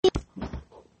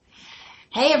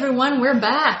Hey everyone, we're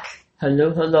back.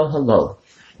 Hello, hello, hello.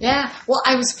 Yeah, well,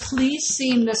 I was pleased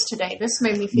seeing this today. This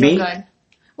made me feel Me? good.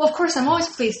 Well, of course, I'm always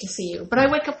pleased to see you, but I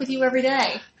wake up with you every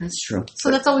day. That's true.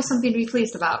 So that's always something to be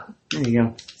pleased about. There you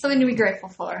go. Something to be grateful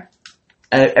for.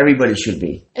 Everybody should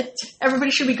be.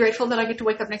 Everybody should be grateful that I get to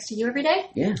wake up next to you every day.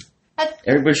 Yeah. That-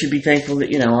 Everybody should be thankful that,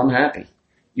 I'm happy.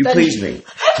 You That- please me.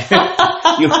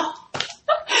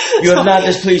 you have not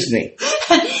displeased me.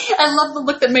 I love the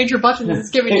look that Major Buttons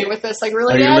is giving you with this. Like,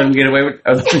 really, Are you Dad? letting him get away with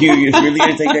Are you really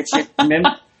going to take that shit from him?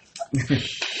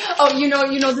 Oh, you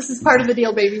know, this is part of the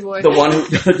deal, baby boy. The one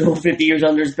who 50 years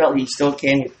under his belt, he still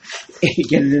can't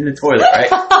get it in the toilet,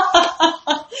 right?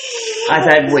 I've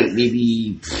had,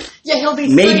 maybe... Yeah, he'll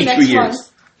be maybe 3 next 3 month.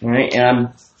 years. Right?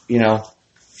 And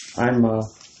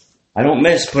I don't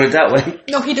miss, put it that way.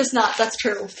 No, he does not. That's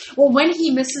true. Well, when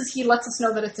he misses, he lets us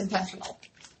know that it's intentional.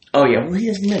 Oh, yeah. Well, he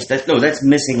doesn't miss. That's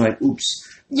missing, like, oops.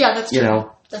 Yeah, that's true. You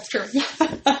know. That's true.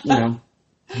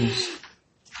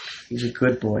 He's a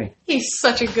good boy. He's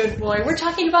such a good boy. We're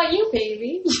talking about you,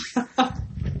 baby.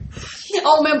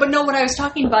 Oh, man, but no, what I was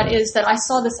talking about is that I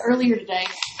saw this earlier today.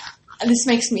 And this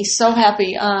makes me so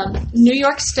happy. New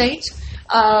York State,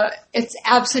 it's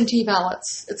absentee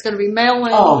ballots. It's going to be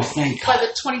mail-in thank by God.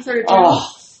 the 23rd of June. Oh.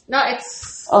 No,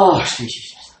 it's... Oh,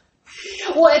 Jesus.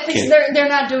 Well, they're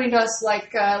not doing to us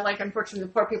like unfortunately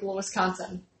the poor people of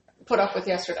Wisconsin put up with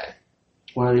yesterday.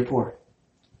 Why are they poor?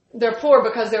 They're poor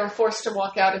because they were forced to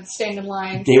walk out and stand in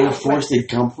line. They were forced at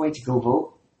gunpoint to go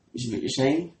vote? Is what you're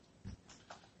saying?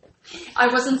 I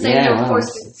wasn't saying they were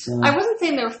forced. I I wasn't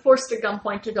saying they were forced at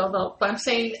gunpoint to go vote, but I'm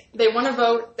saying they want to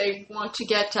vote. They want to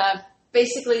get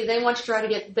basically they want to try to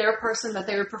get their person that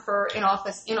they would prefer in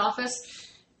office.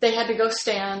 They had to go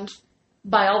stand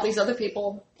by all these other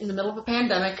people in the middle of a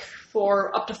pandemic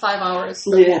for up to 5 hours.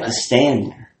 Well, they'd have to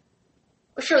stand there.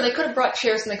 Well, sure, they could have brought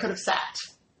chairs and they could have sat.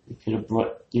 They could have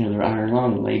brought, their iron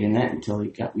lung and laid in that until he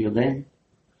got wheeled in.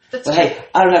 That's But hey,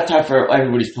 I don't have time for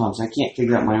everybody's problems. I can't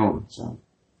figure out my own, so.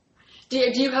 Do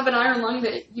you have an iron lung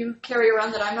that you carry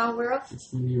around that I'm not aware of?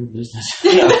 It's none of your business.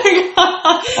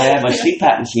 I have my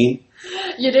CPAP machine.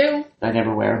 You do? I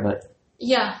never wear, but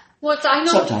Yeah. Well, I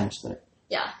know. sometimes, but.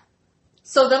 Yeah.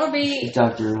 So that'll be... If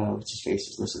Dr. What's his face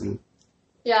is listening.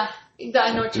 Yeah,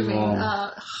 I know what you mean.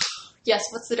 Dr. Yes,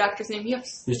 what's the doctor's name? You have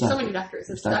so many doctors.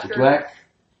 There's Dr. Dweck.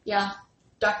 Yeah.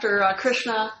 Dr.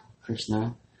 Krishna.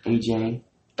 AJ.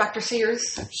 Dr.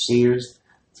 Sears. Dr. Sears.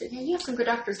 So, yeah, you have some good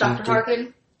doctors. Dr.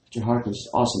 Harkin. Dr. Harkin's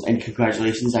awesome. And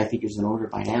congratulations, I think it was in order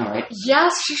by now, right?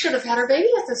 Yes, she should have had her baby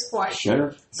at this point. Should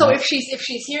have. So if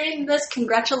she's hearing this,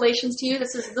 congratulations to you.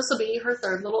 This will be her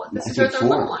third little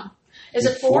one. Is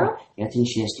it 4? Yeah, I think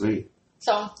she has 3.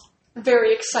 So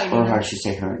very exciting. Or I should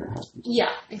say her and her husband.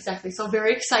 Yeah, exactly. So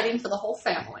very exciting for the whole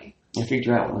family. I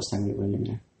figured out last time we went in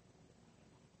there.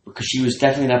 Because she was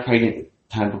definitely not pregnant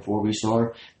the time before we saw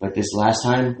her, but this last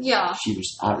time, she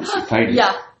was obviously pregnant.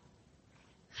 Yeah.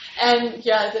 And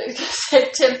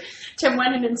Tim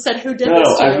went in and said, "Who did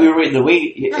this to you?" We were in the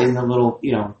wait in the little,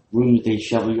 room that they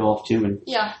shovel you off to, and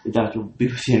the doctor will be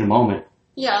with you in a moment.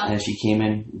 Yeah. And she came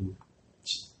in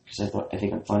because I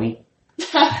think I'm funny.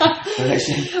 What did I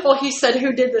say? Well, he said,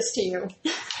 "Who did this to you?"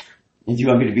 And do you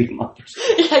want me to beat him up?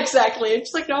 Yeah, exactly. And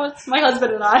she's like, "No, it's my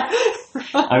husband and I."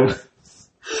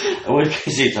 I would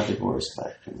say something worse,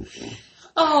 but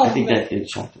oh, I think that did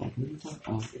shock me.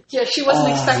 Yeah, she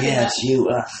wasn't expecting that. You.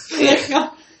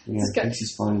 Yeah, this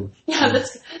is funny. Yeah,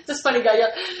 this funny guy.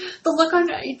 Yeah, the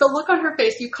look on her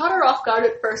face. You caught her off guard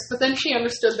at first, but then she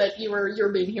understood that you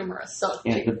were being humorous. So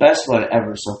yeah, the best one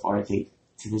ever so far, I think,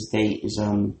 to this day is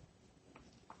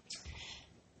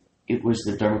it was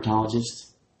the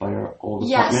dermatologist by our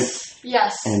old apartment.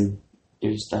 Yes. And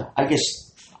there's I guess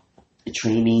a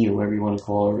trainee or whatever you want to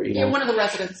call her. Yeah, one of the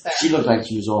residents there. She looked like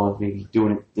she was all maybe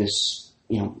doing it this,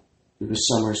 it was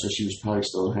summer, so she was probably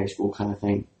still in high school kind of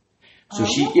thing. So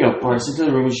she, brought us into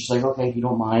the room and she's like, "Okay, if you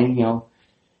don't mind, and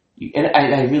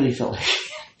I really felt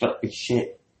like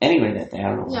shit anyway that day. I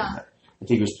don't know why, but I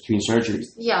think it was between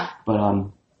surgeries. Yeah. But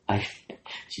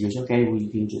she goes, "Okay, well you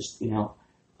can just,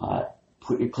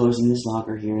 put your clothes in this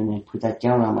locker here and then put that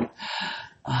gown on." I'm like,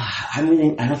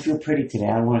 I don't feel pretty today.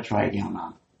 I don't want to try a gown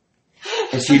on.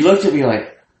 And she looked at me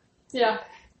like, yeah,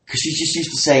 because she's just used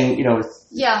to saying,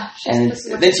 yeah. And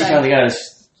then she finally got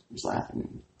us. Was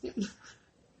laughing.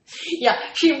 Yeah,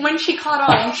 when she caught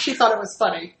on, she thought it was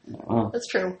funny. Oh. That's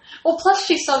true. Well, plus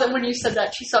she saw that when you said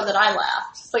that, she saw that I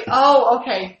laughed. It's like, oh,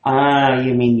 okay.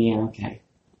 You mean, okay.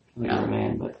 You're a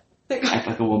man, but act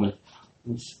like a woman.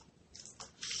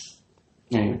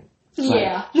 Anyway.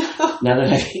 Yeah. Now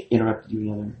that I interrupted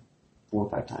you another 4 or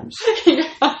 5 times.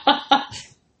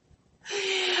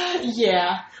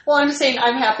 Yeah. Well, I'm just saying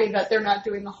I'm happy that they're not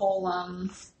doing the whole,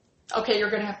 okay, you're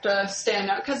going to have to stand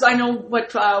out. Because I know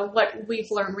what we've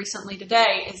learned recently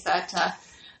today is that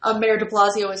Mayor de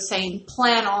Blasio is saying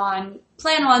plan on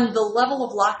the level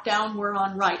of lockdown we're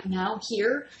on right now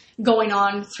here going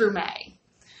on through May.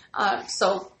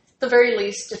 So at the very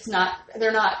least,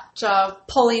 they're not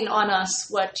pulling on us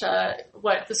what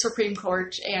the Supreme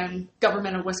Court and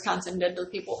government of Wisconsin did to the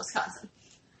people of Wisconsin.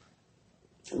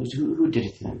 Who did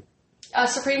it to them?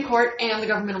 Supreme Court and the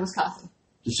government of Wisconsin.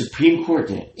 The Supreme Court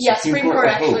did. Yeah, Supreme Court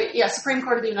Supreme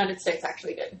Court of the United States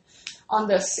actually did on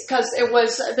this because there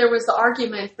was the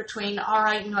argument between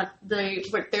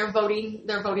their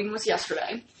voting was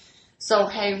yesterday. So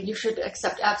hey, you should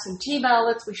accept absentee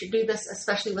ballots. We should do this,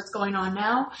 especially what's going on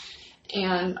now.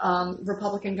 And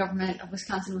Republican government of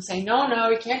Wisconsin was saying no,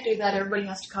 you can't do that. Everybody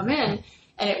has to come in,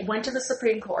 and it went to the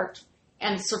Supreme Court,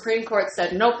 and the Supreme Court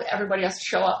said nope, everybody has to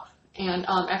show up and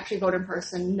actually vote in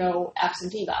person, no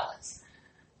absentee ballots.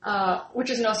 Which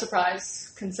is no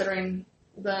surprise considering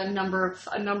a number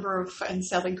of and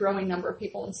sadly growing number of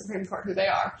people in the Supreme Court who they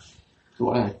are.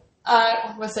 Why?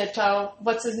 Was it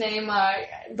what's his name?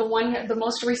 The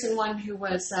most recent one who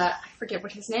was I forget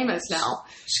what his name is now.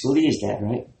 Scalia's dead,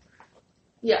 right?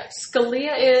 Yeah,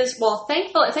 Scalia is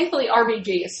thankfully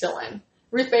RBG is still in.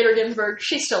 Ruth Bader Ginsburg,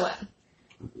 she's still in.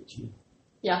 RBG.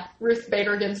 Yeah, Ruth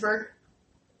Bader Ginsburg.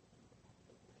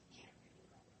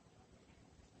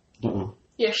 Don't know.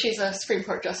 Yeah, she's a Supreme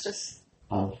Court justice.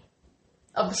 Of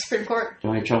the Supreme Court.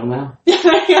 Do I have trouble now? Yeah. Do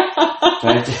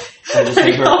I have to just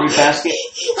take her a free basket?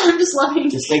 I'm just loving.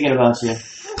 Just thinking about you.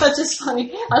 That's just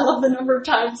funny. I love the number of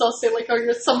times I'll say like, "Oh,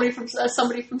 you're somebody from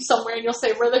somewhere," and you'll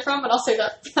say where they're from, and I'll say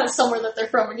that somewhere that they're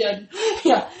from again.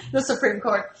 Yeah, the Supreme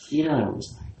Court. You know what I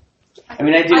was like. I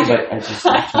mean, I do, but I just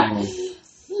like trying to.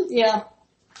 Yeah.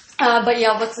 But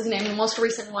yeah, what's his name? The most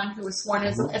recent one who was sworn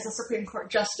as a Supreme Court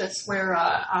justice, where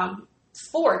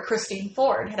Christine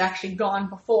Ford, had actually gone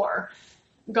before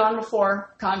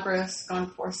Congress, gone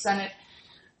before Senate,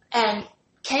 and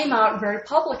came out very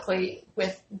publicly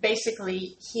with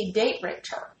basically he date raped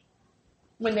her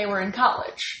when they were in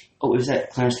college. Oh, is that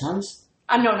Clarence Thomas?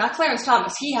 No, not Clarence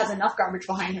Thomas. He has enough garbage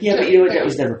behind him. Yeah, too, but you know what? That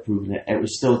was never proven. It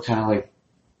was still kind of like.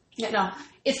 Yeah, no,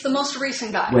 it's the most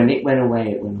recent guy. When it went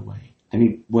away, it went away. I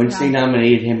mean, once they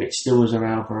nominated him, it still was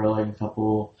around for like a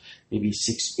couple, maybe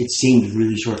 6. It seemed a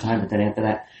really short time, but then after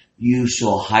that, you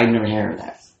saw hiding her hair of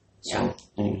that. So,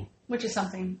 anyway. Which is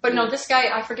something. But no, this guy,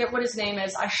 I forget what his name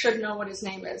is. I should know what his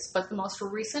name is. But the most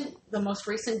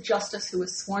recent justice who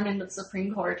was sworn into the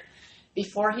Supreme Court,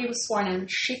 before he was sworn in,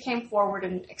 she came forward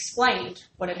and explained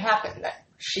what had happened, that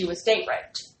she was date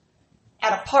raped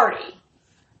at a party.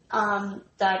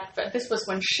 That this was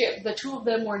when the two of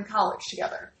them were in college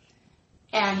together.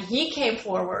 And he came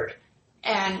forward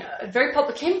and very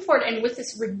public came forward and with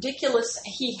this ridiculous,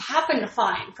 he happened to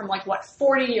find from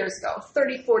 40 years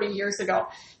ago,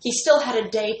 he still had a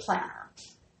day planner,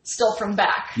 still from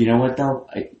back. You know what though?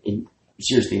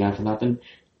 Seriously, not for nothing,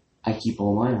 I keep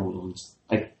all my old ones.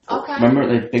 Okay. Remember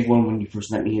the big one when you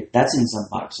first met me? That's in some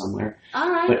box somewhere. All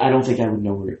right. But I don't think I would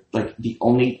know where. The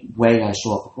only way I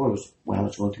saw it before was when I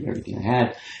was going through everything I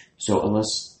had. So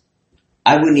unless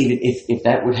I wouldn't even if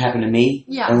that would happen to me.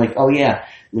 Yeah. I'm like, oh yeah,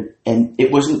 and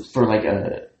it wasn't for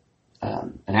an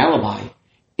alibi.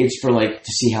 It's for to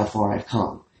see how far I've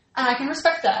come. And I can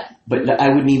respect that. But I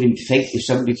wouldn't even think if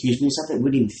somebody accused me of something. I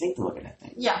wouldn't even think to look at that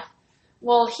thing. Yeah.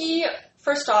 Well,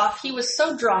 first off, he was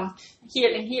so drunk. He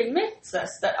admits this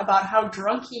about how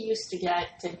drunk he used to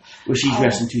get. Was she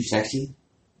dressing too sexy?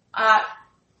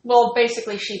 Well,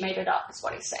 basically, she made it up. Is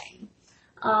what he's saying.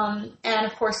 And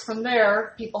of course, from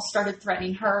there, people started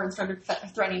threatening her and started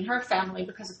threatening her family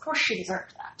because, of course, she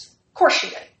deserved that. Of course, she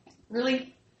did.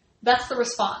 Really, that's the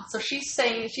response. So she's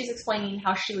explaining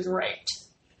how she was raped,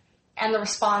 and the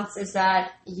response is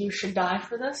that you should die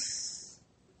for this.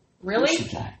 Really? You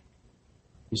should die.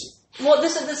 Well,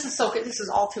 this is so good. This is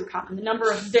all too common. The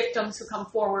number of victims who come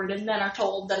forward and then are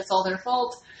told that it's all their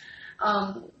fault.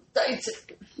 No.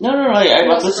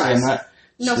 Listen, I'm not.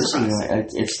 No listening.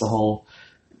 It's the whole.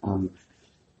 I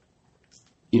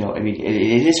mean,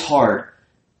 it is hard,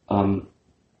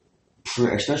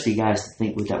 for especially guys to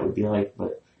think what that would be like.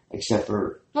 But except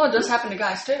for. Well, it does happen to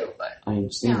guys too. But I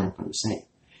understand that. But I'm saying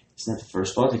it's not the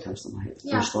first thought that comes to mind.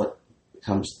 The first thought that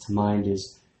comes to mind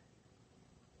is.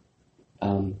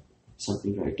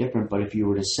 Something very different, but if you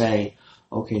were to say,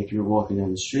 okay, if you're walking down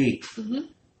the street,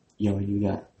 and you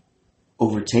got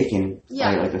overtaken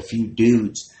by a few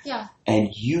dudes, and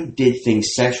you did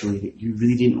things sexually that you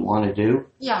really didn't want to do,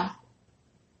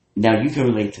 now you can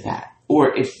relate to that.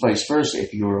 Or if vice versa,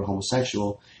 if you were a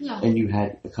homosexual and you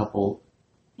had a couple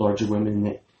larger women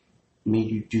that made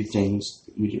you do things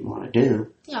that you didn't want to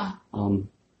do. Yeah.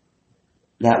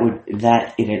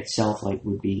 That in itself like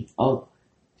would be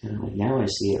like now I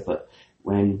see it, but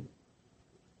when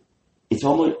it's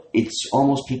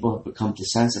almost people have become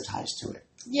desensitized to it.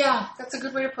 Yeah, that's a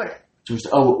good way to put it. Just,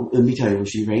 let me tell you, was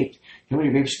she raped? How many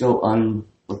rapes go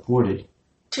unreported?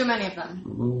 Too many of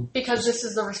them. Because this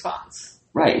is the response.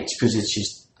 Right. It's because it's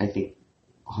just, I think,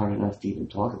 hard enough to even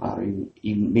talk about, or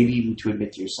maybe even to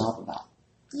admit to yourself about.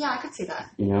 Yeah, I could see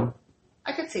that. You know?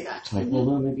 I could see that. It's like,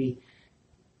 well, maybe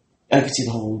I could see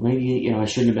the whole, maybe, I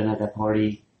shouldn't have been at that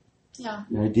party. Yeah.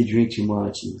 I did drink too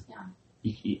much. And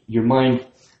your mind,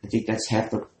 I think that's half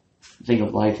the thing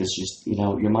of life is just,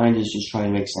 your mind is just trying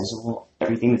to make sense of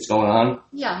everything that's going on.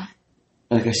 Yeah.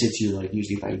 Like I said to you, like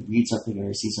usually if I read something or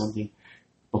I see something,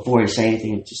 before I say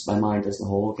anything, it just my mind does the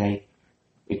whole, okay.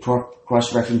 It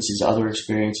cross-references other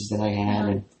experiences that I had,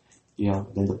 and,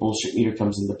 then the bullshit meter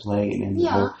comes into play, and then the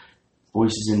whole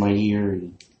voices in my ear,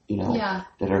 and,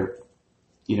 that are,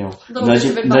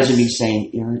 nudging me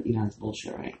saying, it's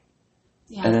bullshit, right?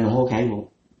 Yeah. And then the whole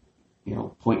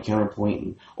point, counterpoint,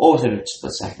 and all within a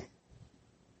split second.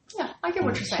 Yeah, I get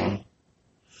what you're saying.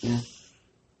 Yeah.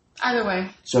 Either way.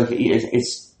 So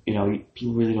it's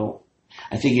people really don't,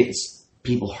 I think it's,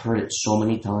 people heard it so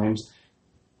many times.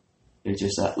 It's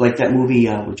just like that movie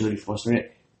with Jodie Foster in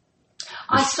it.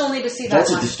 I still need to see that.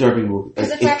 That's a disturbing movie. Because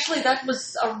that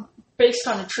was based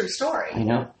on a true story. I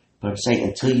know, but I'm saying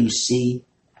until you see,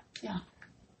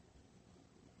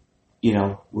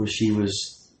 where she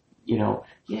was, she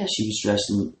was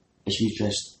dressed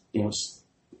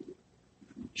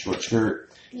short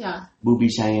skirt,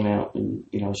 boobies hanging out, and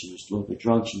she was a little bit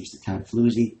drunk. She was kind of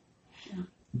floozy. Yeah.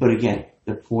 But again,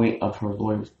 the point of her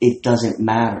lawyer, it doesn't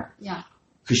matter. Yeah.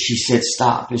 Because she said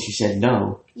stop, and she said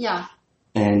no. Yeah.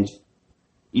 And,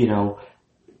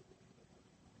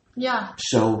 Yeah.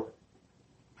 So,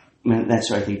 that's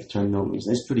what I think the term no means.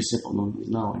 It's pretty simple. No means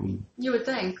no, You would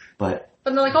think. But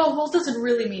they're like, oh, well, does it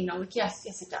really mean no? Like, yes,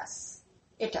 it does.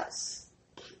 It does.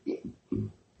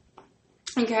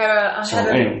 Okay, had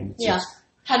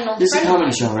an old this is a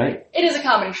comedy show, right? It is a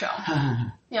comedy show.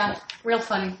 Yeah, real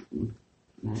funny.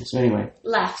 So anyway.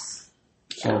 Laughs.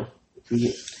 So,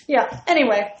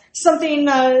 anyway, something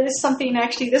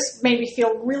actually, this made me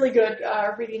feel really good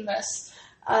reading this.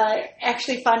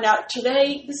 Actually found out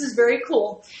today, this is very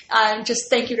cool, just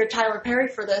thank you to Tyler Perry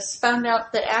for this, found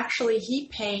out that actually he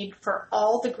paid for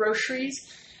all the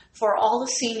groceries for all the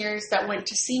seniors that went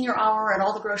to senior hour at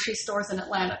all the grocery stores in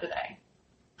Atlanta today.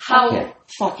 How?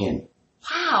 Fucking.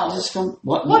 Wow.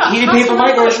 What he didn't pay for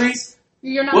my groceries?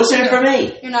 You're not What's in it for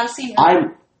me? You're not a senior. I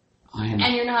am.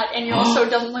 And you're not, and you also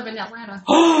don't live in Atlanta.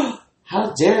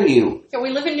 How dare you? Yeah, we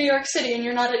live in New York City, and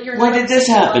you're not. When did this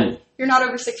happen? You're not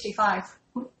over 65.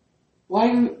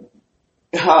 Why?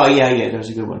 Oh yeah, that was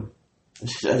a good one.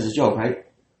 That was a joke, right?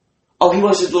 Oh, he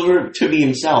wants to deliver it to me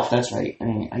himself. That's right.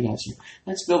 I got you.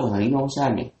 That's a good one, honey. You almost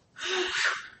had me.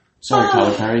 Sorry,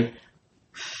 Tyler Perry.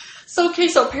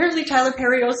 So apparently Tyler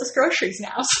Perry owes us groceries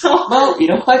now. So. Well, you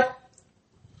know what?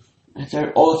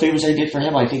 After all the favors I did for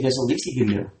him, I think that's the least he can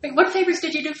do. What favors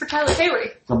did you do for Tyler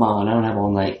Perry? Come on, I don't have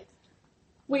all night.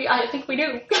 I think we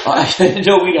do.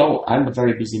 No, we don't. I'm a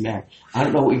very busy man. I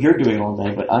don't know what you're doing all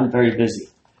day, but I'm very busy.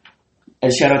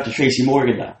 And shout out to Tracy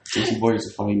Morgan, though. Tracy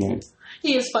Morgan's a funny man.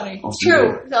 He is funny. It's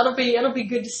true. It'll be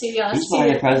good to see us. He's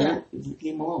behind the president. Leave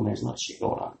him alone. There's a lot of shit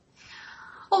going on.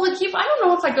 Well, I don't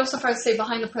know if I'd go so far as to say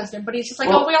behind the president, but he's just like,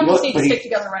 we almost need to stick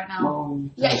together right now.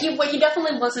 He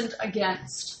definitely wasn't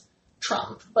against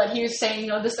Trump, but he was saying,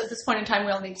 at this point in time,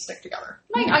 we all need to stick together.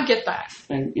 I get that.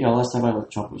 And, last time I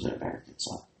looked, Trump was an American,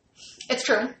 so. It's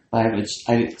true. But I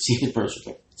didn't see his birth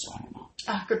certificate, so I don't know.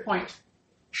 Good point.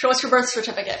 Show us your birth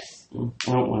certificate.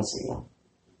 I don't want to see it.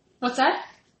 What's that?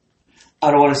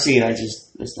 I don't want to see it.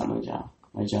 That's not my job.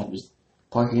 My job is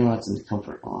parking lots and the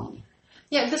comfort line.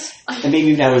 Yeah, and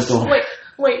maybe that was the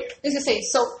Wait. I was going to say,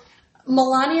 so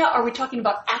Melania, are we talking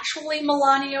about actually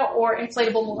Melania or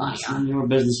inflatable Melania? It's none of your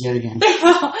business yet again.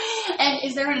 And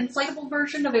is there an inflatable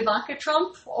version of Ivanka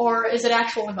Trump, or is it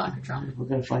actual Ivanka Trump? We're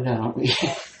going to find out, aren't we?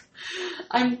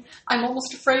 I'm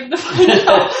almost afraid to find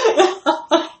out.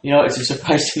 It's a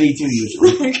surprise to me too,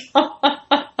 usually.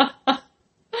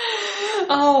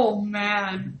 Oh,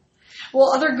 man.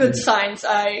 Well, other good signs.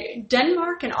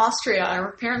 Denmark and Austria are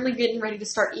apparently getting ready to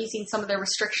start easing some of their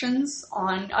restrictions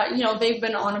on, they've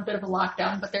been on a bit of a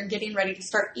lockdown, but they're getting ready to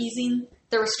start easing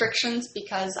the restrictions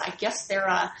because I guess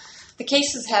the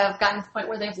cases have gotten to the point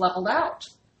where they've leveled out.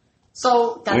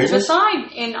 So that's a good sign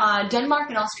in Denmark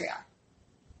and Austria.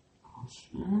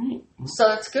 All right.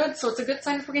 So it's good. So it's a good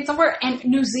sign for getting somewhere. And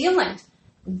New Zealand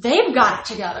they've got it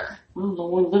together. Well, no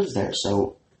one lives there,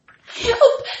 so...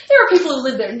 Oh, there are people who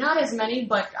live there, not as many,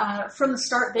 but from the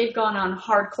start they've gone on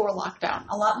hardcore lockdown,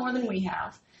 a lot more than we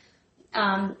have.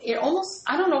 It almost,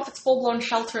 I don't know if it's full-blown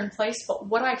shelter in place, but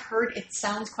what I've heard, it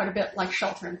sounds quite a bit like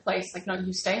shelter in place. Like, no,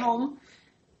 you stay home,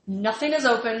 nothing is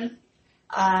open,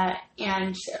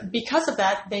 and because of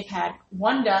that, they've had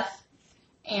one death,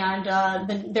 and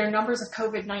their numbers of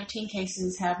COVID-19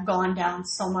 cases have gone down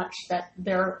so much that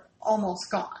they're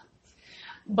almost gone.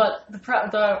 But I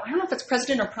don't know if it's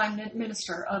President or Prime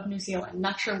Minister of New Zealand,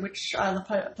 not sure which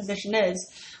the position is,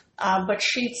 but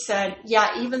she said,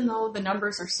 yeah, even though the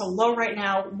numbers are so low right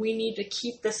now, we need to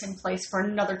keep this in place for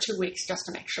another 2 weeks just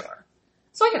to make sure.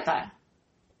 So I get that.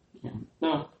 Yeah.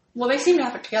 No. Well, they seem to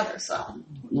have it together, so.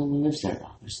 No one lives there,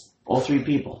 though. There's all three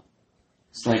people.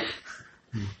 It's like...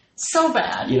 So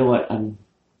bad. You know what? I'm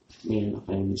made enough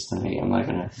enemies tonight. I'm not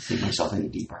going to take myself any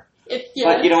deeper. Yeah.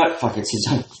 But you know what? Fuck it.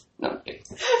 No, I'm kidding.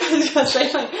 I was gonna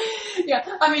say, like, yeah,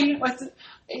 I mean,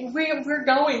 we're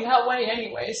going that way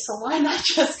anyway, so why not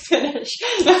just finish?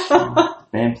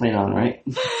 Band played on, right?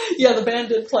 Yeah, the band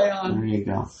did play on. There you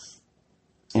go.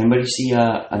 Anybody see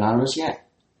Anonymous yet?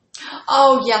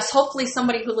 Oh, yes. Hopefully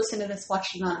somebody who listened to this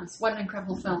watched Anonymous. What an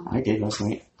incredible film. I did last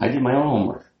night. I did my own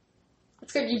homework.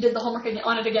 That's good. You did the homework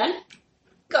on it again?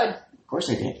 Good. Of course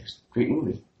I did. It's a great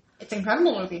movie. It's an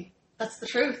incredible movie. That's the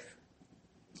truth.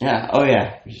 Yeah. Oh,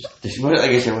 yeah.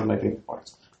 Like I said, one of my favorite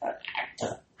parts.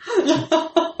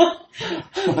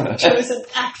 Chose an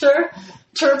actor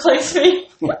to replace me.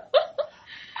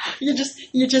 You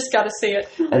just got to see it.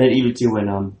 And then even too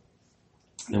when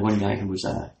the one guy who was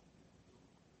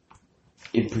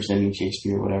impersonating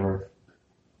Shakespeare or whatever,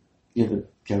 you know, the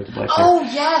guy with the black hair. Oh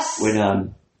yes.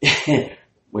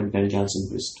 When Ben Johnson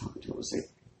was talking to him, was like,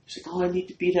 oh, I need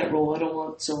to be that role. I don't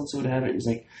want so and so to have it. He's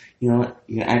like, you know what?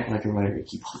 You act like a writer and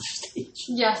keep on the stage.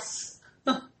 Yes.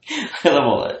 I love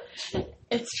all that.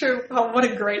 It's true. Oh, what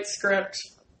a great script.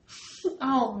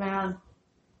 Oh, man.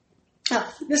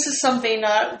 This is something,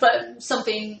 but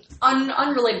something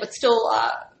unrelated, but still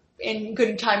in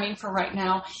good timing for right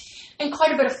now. And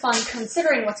quite a bit of fun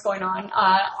considering what's going on.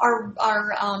 Our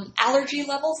allergy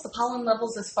levels, the pollen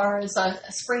levels as far as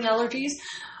spring allergies,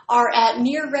 are at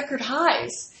near record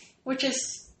highs, which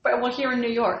is, well, here in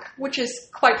New York, which is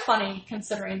quite funny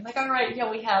considering. Like, all right, yeah,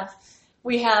 we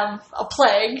have a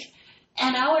plague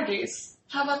and allergies.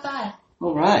 How about that?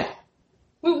 All right.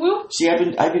 Woo woo. See, I've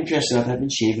been dressed up. I've been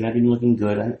shaving. I've been looking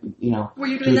good. Were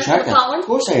you doing that for the pollen? Of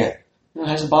course I am. It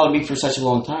hasn't bothered me for such a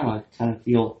long time. I kind of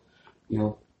feel,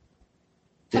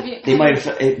 it might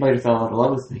have fell out of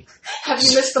love with me. Have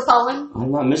you missed the pollen? I've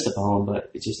not missed the pollen,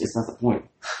 but it's not the point.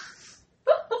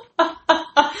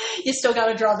 You still got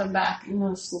to draw them back.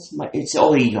 It's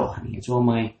all ego, honey. It's all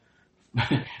my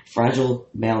fragile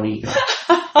male ego.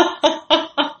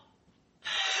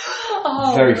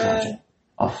 Oh, very man. fragile.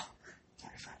 Oh,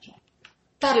 very fragile.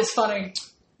 That is funny.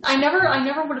 I never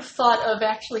would have thought of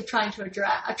actually trying to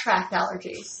attract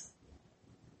allergies.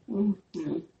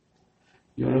 Mm-hmm.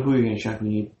 You don't know who you're going to attract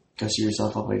when you gussy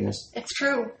yourself up, I guess. It's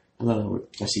true. I love the word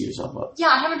gussy yourself up. Yeah,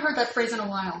 I haven't heard that phrase in a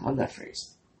while. I love that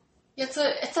phrase. It's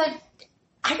a,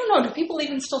 I don't know, do people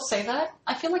even still say that?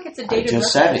 I feel like it's a dated I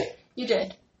just said it. You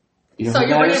did. You know so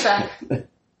you're bringing it back.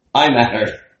 I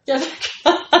matter.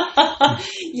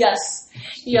 Yes.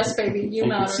 Yes, baby, you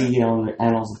matter. I can see, in the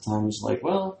annals of times, like,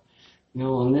 well,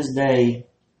 on this day,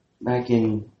 back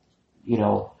in, it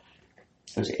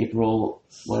was April,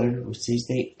 what was today's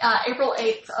date? April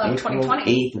 8th of 2020. April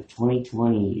 8th of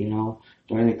 2020,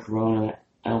 during the corona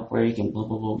outbreak and blah,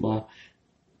 blah, blah, blah.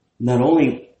 Not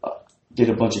only did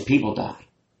a bunch of people die,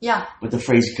 yeah, but the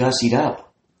phrase gussied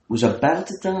up was about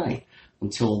to die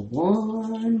until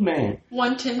one man.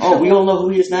 One Tim Oh, Schubel. we all know who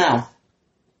he is now.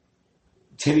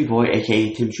 Timmy Boy,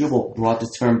 a.k.a. Tim Schubel, brought the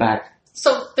term back.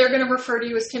 So they're going to refer to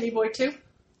you as Timmy Boy too?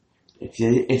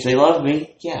 If they love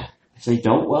me, yeah. If they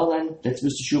don't, well then, that's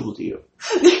Mr. Schubel to you.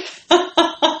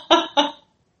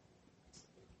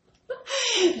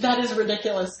 That is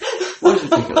ridiculous. What is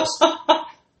ridiculous?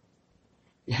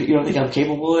 You don't think I'm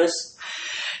capable of this?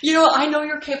 I know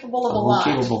you're capable of a lot.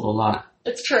 I'm capable of a lot.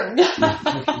 It's true.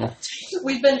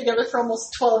 We've been together for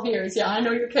almost 12 years. Yeah, I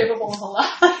know you're capable of a lot.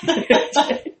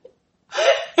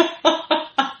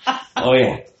 Oh,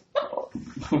 yeah.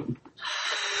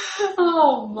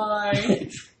 Oh, my.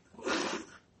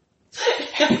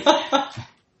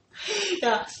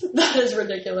 Yeah, that is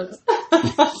ridiculous.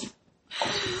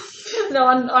 No,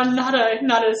 on not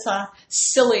as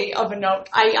silly of a note.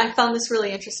 I found this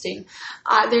really interesting.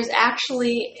 There's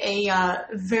actually a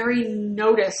very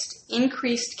noticed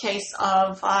increased case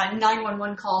of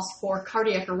 911 calls for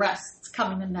cardiac arrests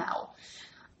coming in now.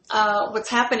 what's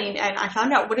happening, and I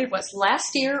found out what it was. Last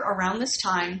year, around this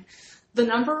time, the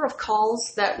number of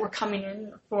calls that were coming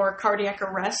in for cardiac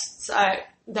arrests,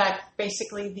 that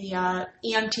basically the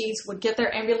EMTs would get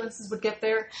there, ambulances would get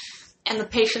there, and the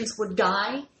patients would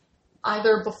die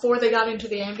either before they got into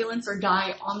the ambulance or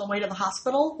die on the way to the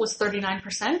hospital, was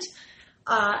 39%.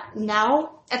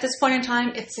 Now, at this point in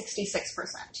time, it's 66%.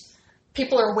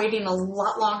 People are waiting a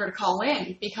lot longer to call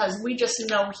in because we just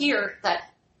know here that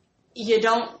you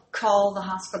don't call the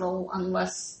hospital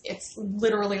unless it's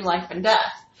literally life and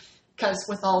death. Because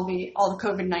with all the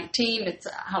COVID-19, it's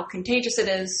how contagious it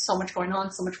is, so much going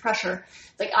on, so much pressure.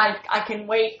 Like, I can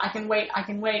wait.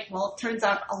 Well, it turns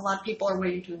out a lot of people are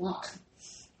waiting too long.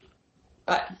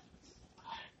 But,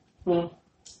 not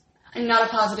a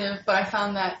positive, but I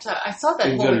found that, I saw that.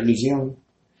 They could go to New Zealand.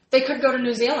 They could go to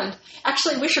New Zealand.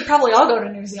 Actually, we should probably all go to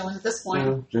New Zealand at this point.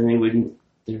 Well, then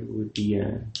there would be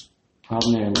a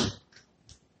problem there.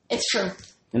 It's true.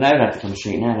 Then I would have to come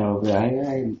straighten that over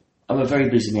there. I'm a very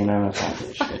busy man. I don't have time for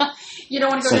this shit. You don't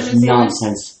want to go to New Zealand?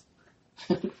 Nonsense.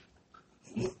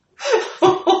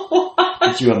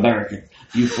 That you American,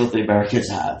 you filthy Americans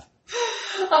have.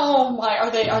 Oh my,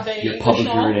 are they your public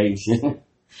urination?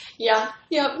 Yeah,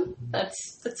 yep. That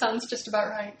sounds just about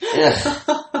right. Yeah.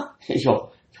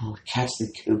 Yo, catch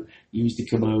the use the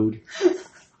commode.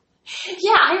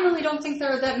 Yeah, I really don't think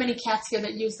there are that many cats here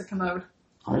that use the commode.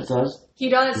 Ours does. He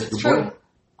does, He's it's the true. boy.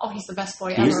 Oh, he's the best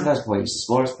boy ever. He's the best boy. He's the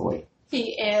smartest boy.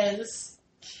 He is.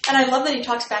 And I love that he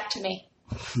talks back to me.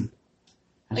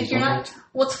 Like, you're not...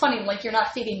 What's funny, like, you're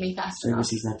not feeding me fast enough. I guess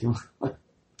he's not doing it.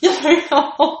 Yeah, I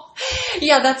know.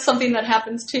 Yeah, that's something that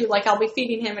happens too. Like, I'll be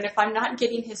feeding him, and if I'm not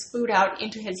getting his food out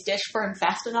into his dish for him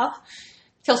fast enough,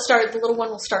 the little one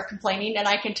will start complaining, and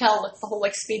I can tell it's the whole,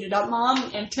 like, speed it up,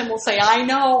 Mom, and Tim will say, I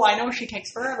know, she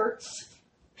takes forever.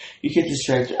 You get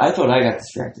distracted. I thought I got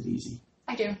distracted easy.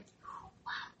 I do.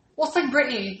 Well, it's like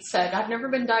Brittany said, I've never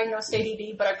been diagnosed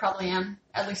ADD, but I probably am.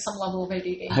 At least some level of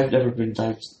ADD. I've never been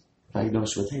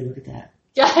diagnosed with, hey, look at that.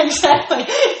 Yeah, exactly.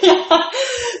 Yeah,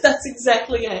 that's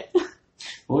exactly it.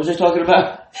 What was I talking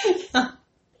about? Yeah.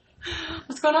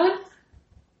 What's going on?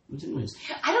 What's the noise?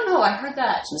 I don't know. I heard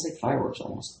that. It sounds like fireworks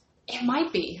almost. It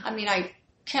might be. I mean, I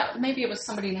can't. Maybe it was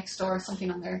somebody next door or something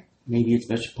on there. Maybe it's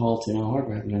Metropolitan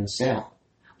Hardware having a sale.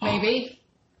 Maybe.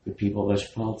 The people of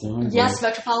Metropolitan Hardware. Yes,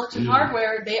 Metropolitan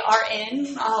Hardware. They are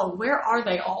in. Oh, where are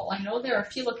they all? I know there are a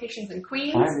few locations in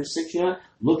Queens. 5 or 6, you know?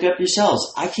 Look up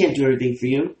yourselves. I can't do everything for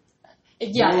you.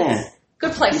 Yeah, Man.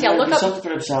 good place. People Yeah, look do up. something for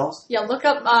themselves. Yeah, look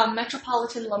up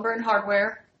Metropolitan Lumber and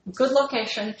Hardware. Good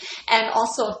location, and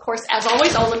also, of course, as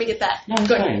always. Oh, let me get that. No,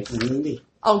 good. Fine.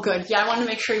 Oh, good. Yeah, I wanted to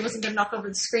make sure he wasn't going to knock over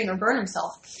the screen or burn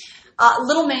himself.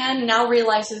 Little man now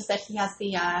realizes that he has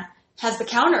the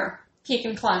counter he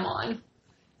can climb on,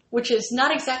 which is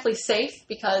not exactly safe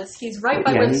because he's right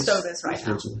by where the stove is right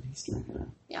now.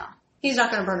 Yeah, he's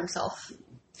not going to burn himself.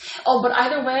 Oh, but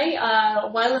either way,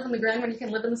 why live on the ground when you can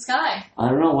live in the sky? I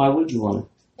don't know. Why would you want to?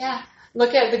 Yeah.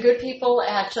 Look at the good people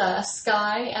at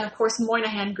Sky and, of course,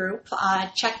 Moynihan Group.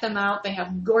 Check them out. They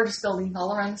have gorgeous buildings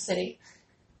all around the city.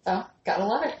 So, gotta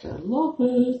love it. Gotta love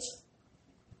it.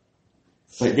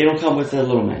 But they don't come with a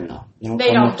little man, though.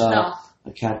 They don't, with no.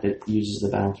 A cat that uses the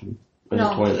bathroom or No.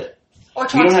 the toilet. Or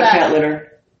talks You don't have back. cat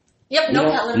litter? Yep,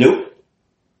 no cat litter. Nope.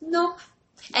 Nope.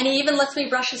 And he even lets me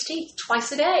brush his teeth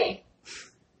twice a day.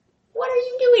 What are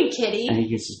you doing, kitty? And he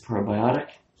gets his probiotic?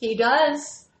 He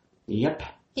does. Yep.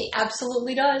 He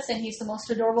absolutely does, and he's the most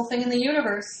adorable thing in the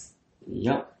universe.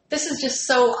 Yep. This is just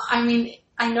so, I mean,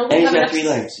 I know we And he's have got enough... 3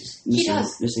 legs. He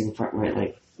does. Missing the front right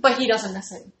leg. But he doesn't miss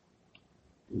it.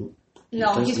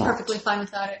 No, Does he's not. perfectly fine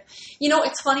without it. You know,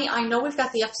 it's funny, I know we've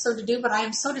got the episode to do, but I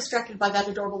am so distracted by that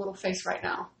adorable little face right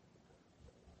now.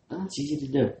 Oh, it's easy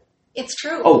to do. It's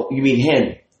true. Oh, you mean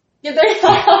him? Yeah, there you go.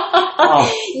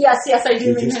 Yes, I do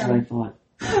You mean just him. what I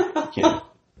thought. No, kidding.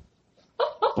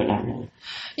 But not really.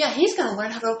 Yeah, he's going to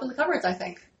learn how to open the cupboards, I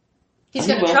think. He's Oh,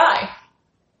 going to well. try.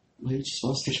 Well, he just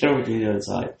wants to get over to the other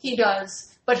side. He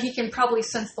does, but he can probably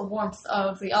sense the warmth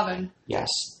of the oven. Yes.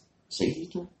 See,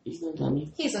 he's no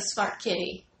dummy. He's a smart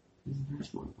kitty. He's a very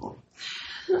smart boy.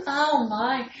 Oh,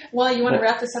 my. Well, you want to But-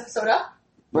 wrap this episode up?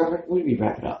 What do we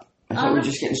wrap it up? I thought we were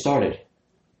just getting started.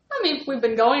 I mean, we've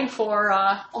been going for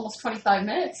almost 25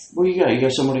 minutes. Where you got? You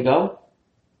got somewhere to go?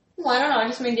 Well, I don't know. I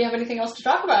just mean, do you have anything else to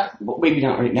talk about? Well, maybe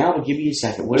not right now, but give me a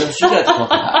second. What else you got to talk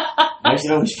about? Why does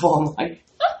it always fall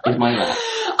on my lap?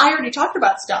 I already talked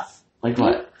about stuff. Like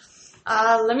what?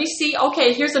 Let me see.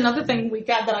 Okay, here's another thing we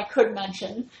got that I could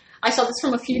mention. I saw this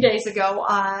from a few days ago.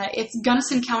 It's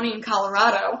Gunnison County in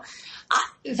Colorado.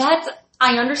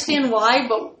 I understand why,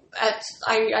 but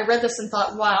I read this and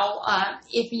thought, wow,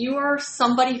 if you are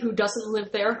somebody who doesn't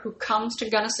live there, who comes to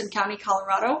Gunnison County,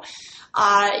 Colorado,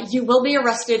 you will be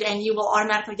arrested and you will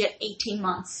automatically get 18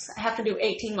 months. I have to do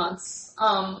 18 months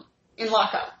in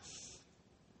lockup.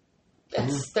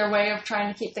 It's their way of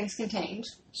trying to keep things contained.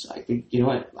 So I think, you know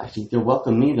what? I think they'll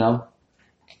welcome me, though.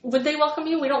 Would they welcome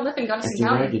you? We don't live in Gunnison That's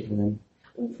County. what I did for them.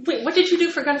 Wait, what did you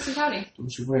do for Gunnison County?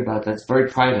 Don't you worry about that. It's very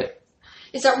private.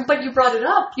 Is that? But you brought it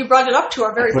up. You brought it up to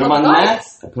our very Put them on public the map.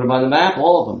 audience. I put them on the map,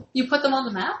 all of them. You put them on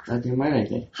the map? Goddamn right I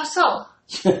did. How so?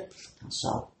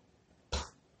 So,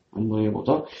 unbelievable.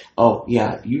 Don't. Oh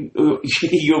yeah,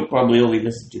 you'll probably only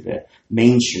listen to the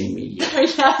mainstream media Yeah,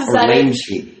 is or that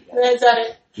mainstream media. it? Is that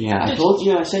it? Yeah, I told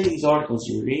you. I sent you these articles.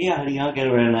 You read. Yeah, honey, I'll get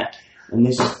around that. And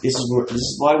this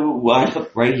is why we wind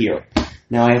up right here.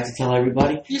 Now I have to tell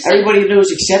everybody. Everybody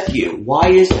knows except you. Why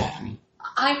is that? I mean,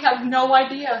 I have no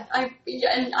idea.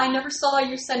 I never saw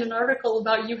you send an article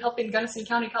about you helping Gunnison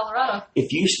County, Colorado.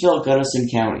 if you spell Gunnison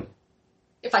County,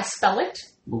 If I spell it,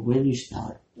 well, when you spell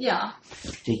it, yeah,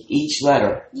 take each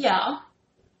letter yeah.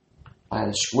 by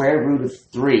the square root of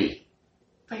 3.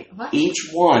 Wait, what? Each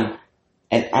one,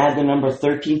 and add the number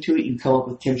 13 to it, you come up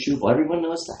with Tim Schubel. Everyone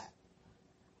knows that.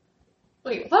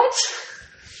 Wait, what?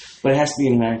 But it has to be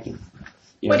in a vacuum.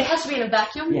 Wait, it has to be in a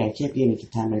vacuum? Yeah, it can't be in a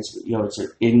contaminated, it's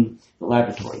in the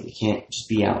laboratory. It can't just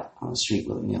be out on the street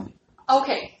willy-nilly.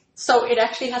 Okay, so it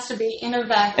actually has to be in a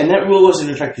vacuum. And that rule wasn't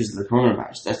in effect because of the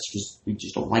coronavirus. That's because we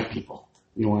just don't like people.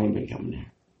 We don't want anybody coming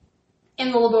there.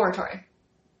 In the laboratory?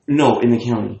 No, in the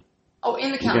county. Oh,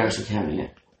 in the In county. Garrison County, yeah.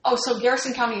 Oh, so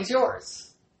Garrison County is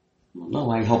yours.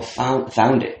 No, I helped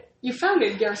found it. You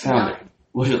founded Garrison Found County. it.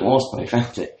 Wasn't lost, but I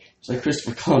found it. It's like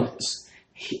Christopher Columbus.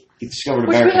 He discovered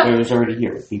Which we America, have- but it was already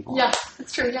here with people. Yeah,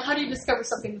 that's true. Yeah, how do you discover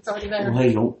something that's already there? Well,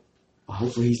 hey, don't.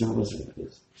 Hopefully he's not listening to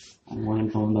this. I don't want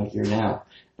him coming back here now,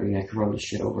 bringing that corona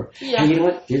shit over. Yeah. And you know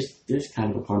what? There's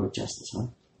kind of a karmic justice, huh?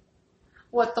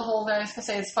 What the whole, I was going to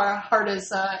say, as far hard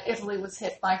as Italy was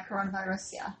hit by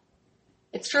coronavirus, yeah.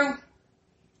 It's true.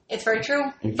 It's very true.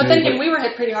 And But then very- again, we were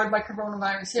hit pretty hard by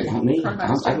coronavirus here. Not me.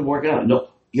 Coronavirus I've been working out. No,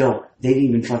 yo, they didn't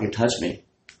even fucking touch me.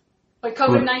 But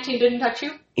COVID-19 didn't touch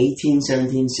you? 18,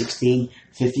 17, 16,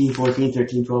 15, 14,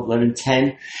 13, 12, 11,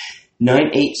 10, 9,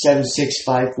 8, 7, 6,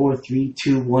 5, 4, 3,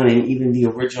 2, 1, and even the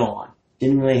original one.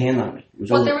 Didn't really hand on me. It was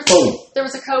Well, all there boom.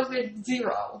 was a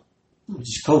COVID-0. It was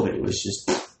just COVID. It was just,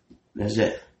 that's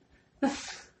it.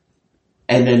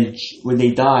 And then when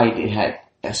they died, it had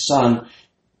a son,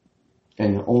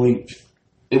 and it wanted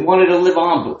to live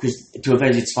on because to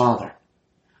avenge its father.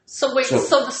 So wait, so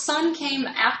the son came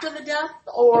after the death,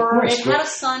 or Of course, it had a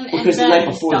son and because then the night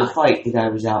before died? the fight, the guy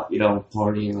was out,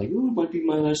 partying, like, "Ooh, it might be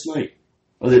my last night."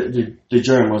 Or the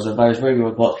germ was a virus, whatever you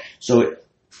would call it. So it,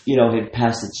 had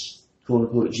passed its quote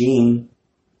unquote gene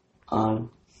on,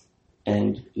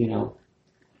 and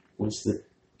once the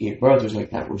birth was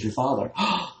like, "That was your father."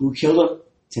 Who killed him?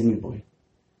 Timmy Boy.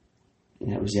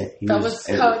 And that was it. That was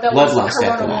bloodlust after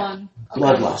Corona that. 1. Okay.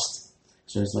 Bloodlust.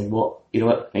 So it's like, well, you know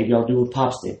what? Maybe I'll do what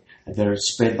Pops did. I better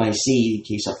spread my seed in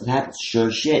case something happens. Sure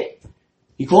as shit.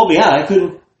 He called me out. I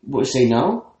couldn't say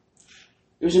no.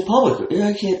 It was in public.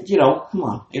 I can't, come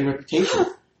on. A reputation.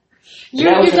 You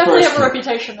definitely have a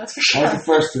reputation, that's for sure. That was the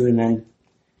first two, and then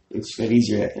it just got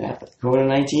easier after that. But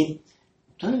COVID-19,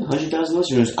 100,000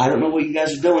 listeners. I don't know what you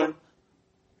guys are doing.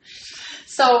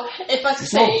 So, if I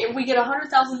say we get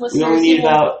 100,000 listeners... We only need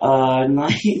about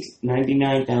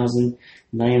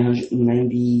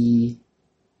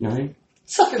 99,999.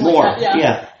 Something More. like that,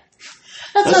 yeah.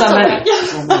 That's not so many. bad.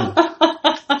 That's not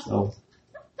many. So,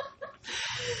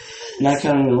 not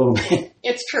counting the little man.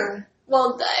 It's true.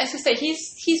 Well, as I say,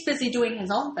 he's busy doing his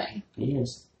own thing. He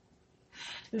is.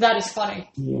 That is funny.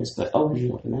 He is. But, he's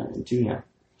open that one too now.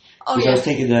 Oh, Because yeah. I was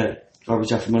taking the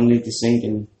garbage out from underneath the sink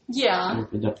and Yeah.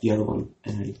 opened up the other one.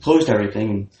 And I closed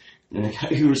everything. And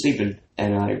you were sleeping.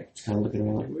 And I was kind of looking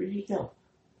around like, where did he go?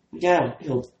 Yeah,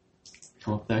 he'll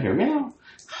come up down here. Meow.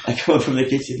 I come up from the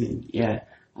kitchen and, I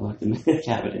locked him in the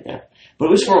cabinet there. But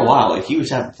it was for a while. Like, he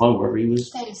was having fun wherever he was.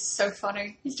 That is so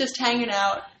funny. He's just hanging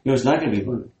out. It's not going to be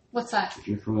fun What's that? if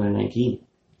you're COVID-19.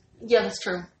 Yeah, that's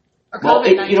true. Or Well,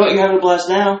 COVID-19. you know what? You're having a blast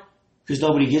now because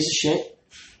nobody gives a shit.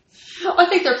 I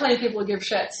think there are plenty of people who give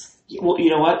shits. Well, you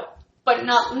know what? But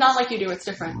not like you do. It's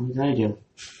different. What can I do?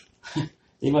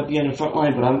 They might be on the front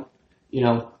line, but I'm,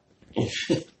 if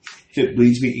it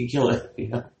bleeds, we can kill it.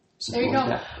 There you go.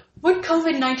 Like Would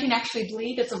COVID-19 actually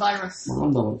bleed? It's a virus. well,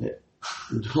 I'm done with it.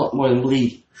 It's a lot more than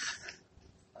bleed.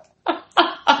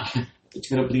 It's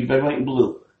going to bleed red, white, and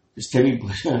blue. Because Timmy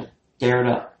Bush going to tear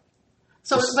it up.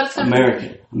 So, but it's going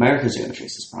America's going to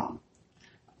face this problem.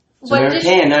 It's But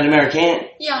American, not American.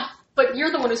 Yeah, But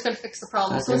you're the one who's going to fix the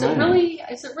problem. That's So is it really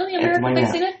America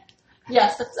fixing it?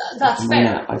 Yes, that's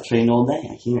fair. I've trained all day.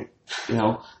 I can't,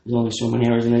 there's only so many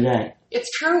hours in a day. It's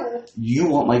true. You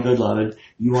want my good loving.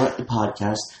 You want the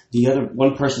podcast. The other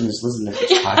one person that's listening to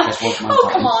this podcast wants my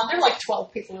podcast. Come on. There are like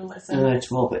 12 people who listen.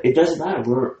 12, but it doesn't matter.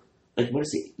 We're, what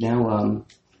is it now?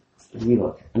 Let me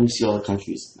look. Let me see all the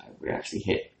countries we actually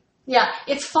hit. Yeah,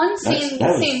 it's fun seeing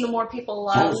the more people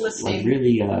listening. Like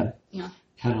really,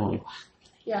 kind of like,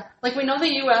 yeah, like we know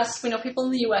the U.S., we know people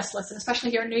in the U.S. listen, especially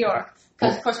here in New York,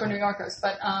 because of course we're New Yorkers,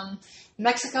 but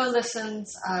Mexico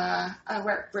listens,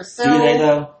 Brazil. Do they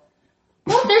though?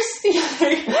 Well, there's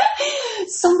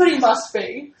somebody must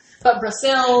be, but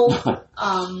Brazil,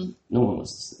 no one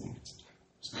listens to me.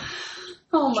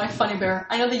 Oh, my funny bear.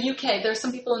 I know the UK, there's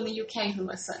some people in the UK who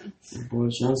listen.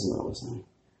 Boris Johnson not listening.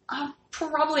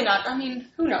 Probably not. I mean,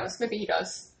 who knows? Maybe he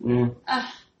does. Yeah.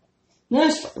 No,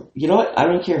 you know what? I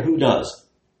don't care who does.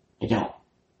 I don't.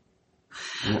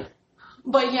 Yeah.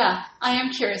 But yeah, I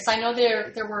am curious. I know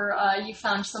there were, you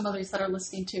found some others that are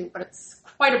listening too, but it's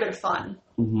quite a bit of fun.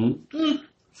 Mm-hmm.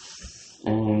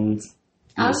 And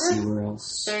let's see where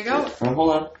else. There you go. Hold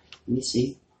on. Let me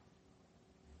see.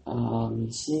 Let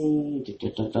me see.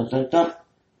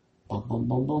 Bum, bum,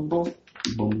 bum, bum, bum.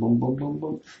 Bum, bum, bum, bum,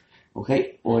 bum.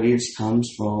 Okay, audience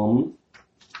comes from.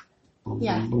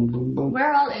 Yeah. Boom, boom, boom.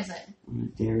 Where all is it?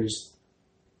 There's.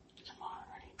 Come on,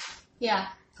 ready. Yeah.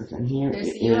 Click on here.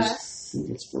 There's the US. I think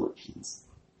it's Philippines.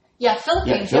 Yeah,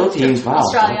 Philippines. Yeah, Philippines. Wow.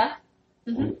 Australia.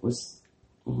 Mm-hmm. It was.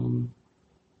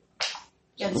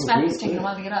 Yeah, the map is taking a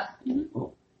while to get up. Mm-hmm.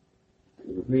 Oh,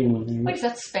 the green one there. Wait, is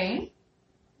that Spain?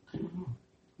 I don't know.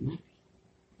 Maybe.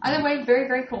 Either way, very,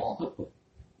 very cool.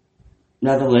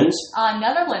 Netherlands.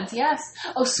 Netherlands, yes.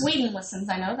 Oh, Sweden listens.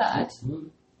 I know that.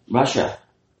 Russia.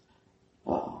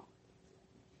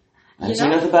 I say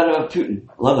nothing bad about Putin.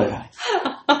 I love that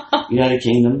guy. United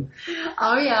Kingdom.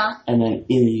 Oh, yeah. And then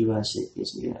in the U.S., it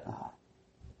gives me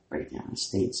right now in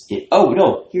States. Oh,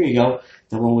 no. Here you go.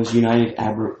 That one was United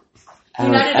Arab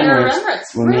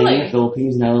Emirates. Romania, really?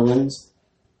 Philippines, Netherlands.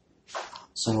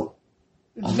 So.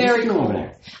 Very cool. Over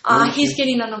there? He's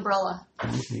getting an umbrella.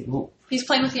 Okay, well. He's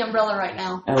playing with the umbrella right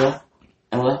now. Ella.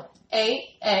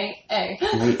 A.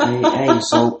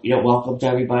 So, welcome to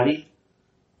everybody.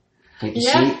 Take a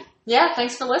seat. Yeah,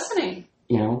 thanks for listening.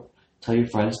 Tell your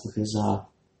friends because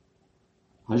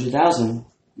 100,000,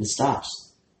 it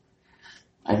stops.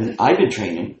 I've been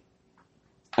training.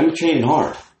 I'm training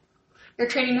hard. You're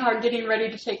training hard, getting ready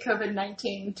to take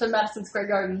COVID-19 to Madison Square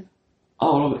Garden.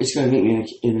 Oh, no, it's going to meet me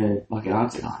in a like an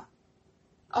octagon.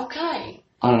 Okay.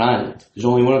 On an island. There's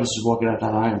only one of us who's walking out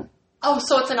that island. Oh,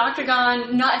 so it's an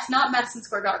octagon. No, it's not Madison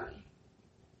Square Garden.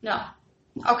 No.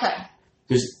 Okay.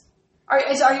 Because Are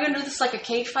you going to do this like a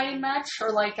cage fighting match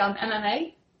or like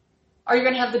MMA? Are you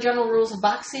going to have the general rules of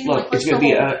boxing? Look, it's going to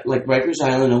be like Rikers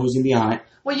Island. No one's going to be on it.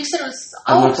 Well, you said it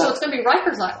was. So it's going to be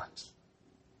Rikers Island.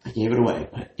 I gave it away,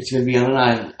 but it's going to be on an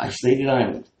island, isolated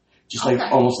island, just like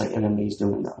almost like MMA's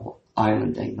doing that whole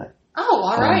island thing. But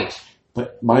all right.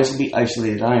 But mine's going to be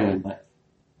isolated island. But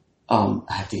I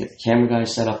have to get the camera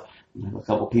guys set up. I have a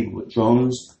couple people with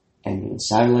drones, and the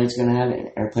satellite's going to have it, and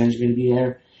airplanes are going to be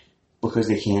there because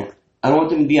they can't. I don't want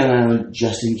them to be on an island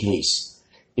just in case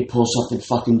it pulls something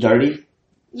fucking dirty.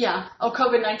 Yeah. Oh,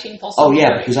 COVID-19 pulls something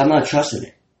dirty. Because I'm not trusting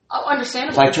it. Oh,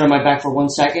 understandable. If I turn my back for 1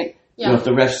 second, if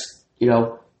the refs,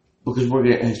 because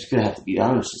it's going to have to be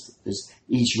honest, because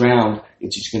each round,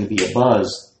 it's just going to be a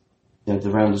buzz. Then if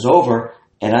the round is over,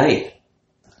 and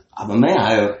I'm a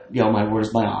man, my word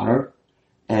is my honor,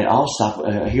 and I'll stop,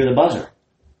 hear the buzzer.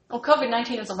 Well,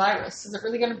 COVID-19 is a virus. Is it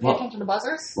really going to pay attention to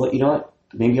buzzers? Well, you know what?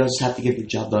 Maybe I'll just have to get the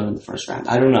job done in the first round.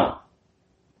 I don't know.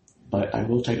 But I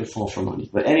will take a fall for money.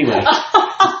 But anyway,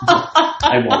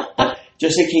 I won't. But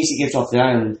just in case he gets off the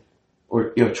island,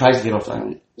 or tries to get off the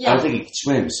island, I don't think he can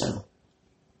swim, so.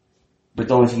 But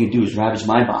the only thing you do is ravage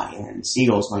my body, and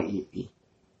seagulls might eat me.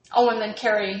 Oh, and then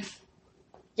carry.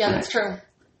 Yeah, that's true.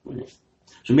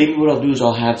 So maybe what I'll do is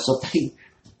I'll have something,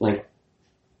 like,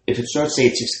 if it starts, say,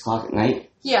 at 6 o'clock at night.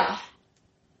 Yeah.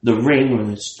 The ring, or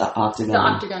the octagon. The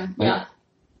octagon, right?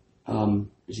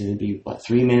 Is it going to be,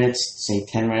 3 minutes, say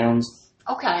 10 rounds?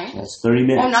 Okay. So that's 30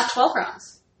 minutes. Oh, not 12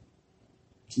 rounds.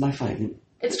 It's my fight.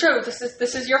 It's true. This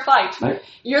is your fight. Right?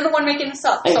 You're the one making this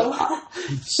up. Hey,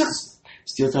 So.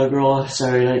 Steel Toe Girl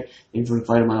Saturday night in for the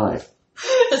fight of my life.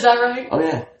 Is that right? Oh,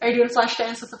 yeah. Are you doing flash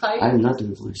dance with the fight? I'm not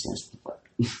doing flash dance with the fight.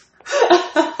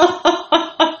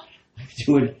 I'm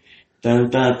doing dun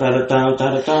dun dun dun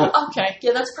dun dun. Okay.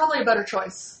 Yeah, that's probably a better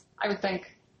choice, I would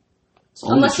think.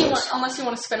 Unless you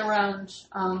want to spin around.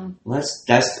 Well,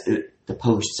 that's the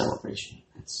post celebration.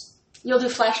 You'll do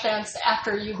Flashdance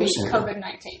after you beat course I will.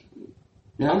 COVID-19.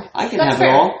 No, I can That's have fair.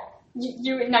 it all.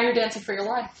 Now you're dancing for your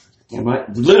life. Damn right.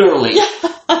 Literally.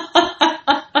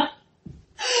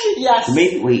 Yes.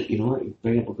 Maybe, wait, you know what? You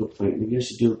bring up a good point. Maybe I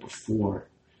should do it before.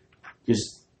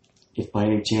 Because if by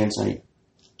any chance I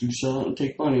do sell it and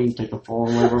take money and take a fall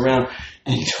and live around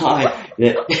and die,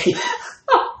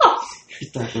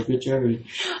 it's not for good charity.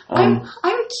 I'm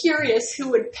curious who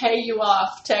would pay you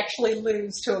off to actually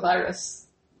lose to a virus.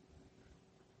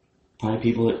 Probably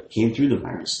people that came through the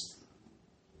virus.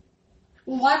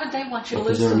 Why would they want you to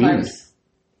lose Because to they're the immune. virus?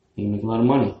 You can make a lot of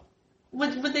money.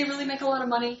 Would they really make a lot of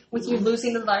money with you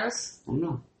losing the virus? I don't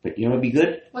know. But you know what would be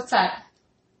good? What's that?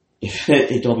 If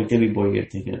they told me, Timmy boy, you have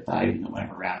to take it at 5 and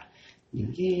I'm around. You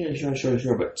know, yeah,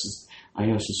 sure. But since I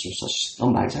know since you're such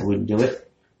scumbags, I wouldn't do it.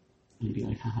 I'd be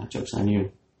like, haha, joke's on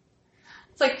you.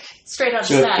 It's like straight out of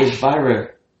So Snatch. if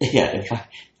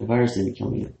the virus didn't kill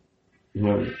me,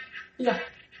 whoever. Yeah.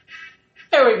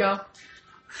 There we go.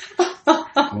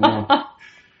 I know.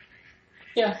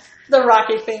 Yeah. The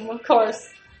Rocky theme, of course.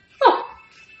 Huh.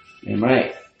 I'm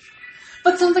right.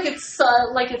 But it sounds like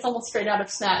it's almost straight out of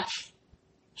Snatch.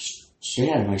 Straight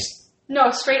out of my. No,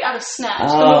 straight out of Snatch. The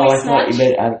Oh, movie I thought Snatch.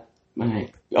 you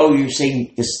meant. Oh, you're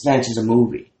saying the Snatch is a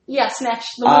movie. Yeah, Snatch.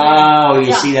 The movie. Oh, you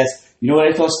Yeah. see, that's. You know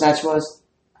what I thought Snatch was?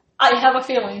 I have a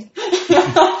feeling.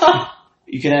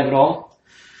 You can have it all.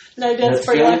 No, That's that's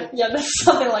pretty feeling? much, yeah, that's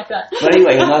something like that. But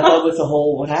anyway, I'm not done with the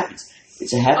whole what happens.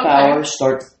 It's a half Okay. hour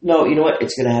start. No, you know what?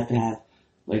 It's going to have,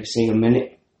 like, say, a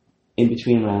minute in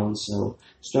between rounds. So,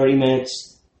 30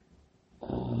 minutes,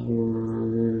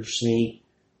 or say,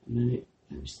 a minute,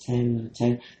 that was 10,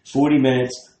 40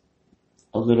 minutes,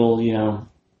 a little,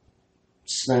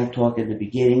 smack talk at the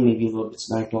beginning, maybe a little bit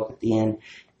smack talk at the end.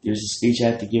 There's a speech I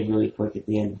have to give really quick at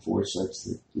the end before it starts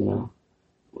to,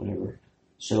 whatever.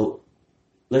 So,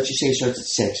 let's just say it starts at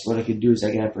 6. What I could do is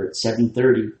I get up at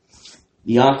 7:30.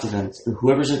 The octagon, or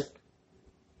whoever's at,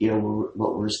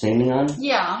 what we're standing on.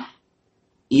 Yeah.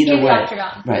 Either In the way,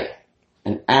 octagon. right?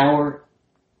 An hour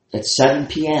at 7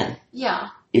 p.m. Yeah.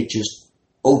 It just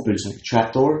opens like a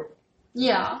trapdoor,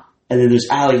 Yeah. and then there's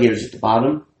alligators at the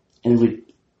bottom, and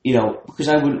because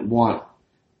I wouldn't want,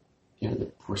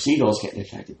 the poor seagulls getting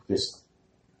infected because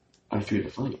I'm through the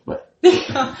fight, but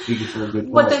figure for a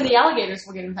good. But then the alligators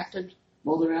will get infected.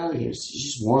 Well, they're alligators. It's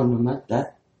just one. I'm not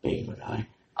that big of a guy.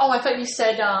 Oh, I thought you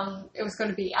said it was going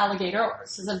to be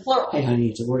alligators, as in plural. Hey, honey,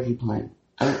 it's a working plan.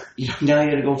 Now you got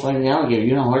to go find an alligator.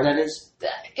 You know how hard that is?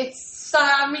 It's,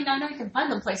 I know you can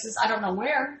find them places. I don't know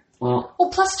where. Well,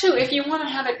 Plus two, if you want to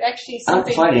have it actually I don't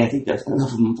something. find it. I think that's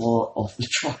enough of them fall off the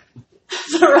truck.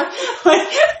 Wait,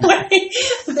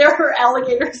 there are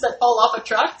alligators that fall off of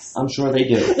trucks? I'm sure they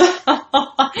do.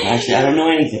 Actually, I don't know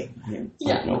anything. I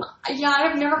don't know. Yeah,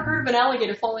 I've never heard of an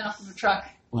alligator falling off of a truck.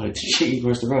 Well, it's a chicken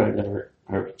across the road. I've never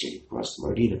heard of a chicken across the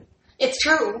road either. It's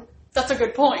true. That's a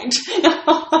good point.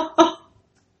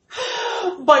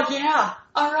 But yeah,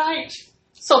 all right.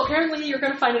 So apparently you're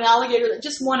going to find an alligator,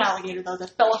 just one alligator though, that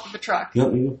fell off of a truck. You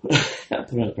want me to put it on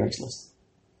Craigslist?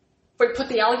 Wait, put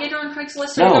the alligator on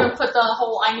Craigslist, or No. you're going to put the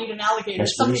whole "I need an alligator"?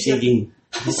 That's really Somebody seeking.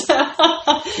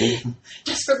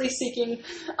 desperately seeking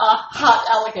a hot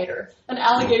alligator, an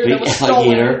alligator that Big was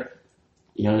alligator.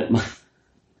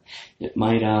 It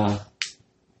might, I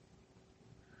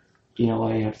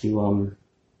have to,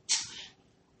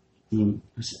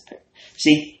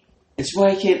 see, it's why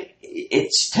I can't,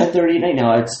 it's 10:30 at night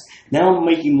now. Now I'm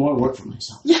making more work for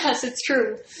myself. Yes, it's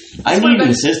true. I need an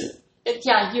assistant.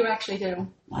 Yeah, you actually do.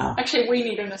 Wow. Actually, we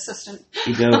need an assistant.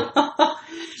 You do.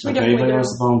 So if anybody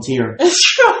wants to volunteer, It's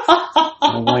true. I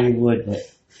don't know why you would, but,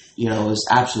 there's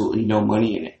absolutely no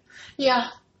money in it. Yeah.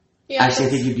 Actually, I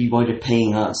think you'd be more to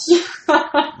paying us.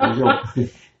 I'll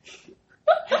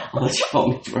let you help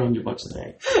me for $100 a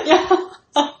day. Yeah.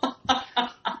 I'll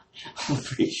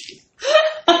appreciate it.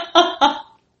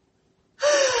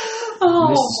 Oh,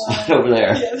 This my. spot over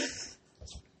there. Yeah.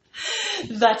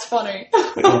 That's funny.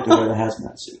 But you have to wear the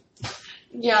hazmat suit.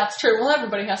 Yeah, it's true. Well,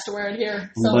 everybody has to wear it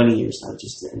here. And So. bunny ears, not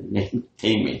just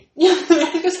pay me. Yeah, I was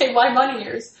going to say, why bunny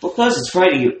ears? Because it's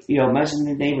Friday, imagine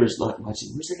the neighbors watching,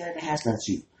 where's the guy in the hazmat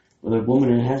suit? Or the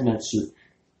woman in a hazmat suit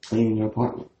cleaning their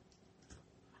apartment.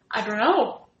 I don't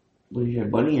know. Well, you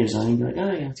have bunny ears on, you'd be like,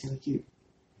 oh yeah, it's kind of cute.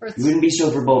 Or it's, You wouldn't be so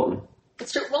verboten.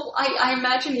 it's true. Well, I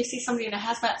imagine you see somebody in a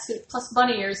hazmat suit plus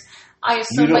bunny ears. I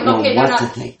assume, You don't know okay, what they're to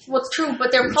not. think. Well, it's true,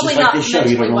 but they're Just probably like not this show,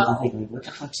 you mentally don't know what well. to think. Like, what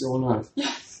the fuck's going on?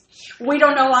 Yes. We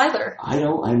don't know either. I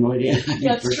have no idea.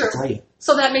 Yeah, it's First true. to tell you.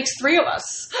 So that makes three of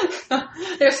us.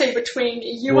 They're saying between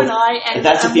you Well, and I and, If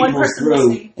that's and what one people person through,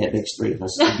 listening. it makes three of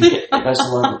us. Best of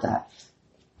luck with that.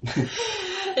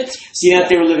 See, now if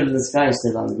they were living in the sky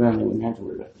instead of on the ground, they wouldn't have to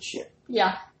worry about the shit.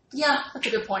 Yeah, that's a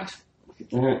good point. Look at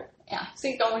that. Yeah, so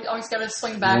you always got to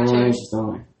swing back No to worries, don't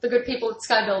worry. the good people at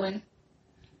Sky Building.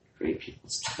 Great people.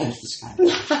 Sky the sky.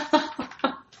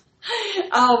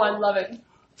 Oh, I love it.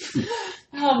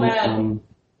 Oh, man.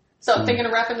 So, thinking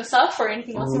of wrapping this up, or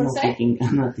anything else you want to say?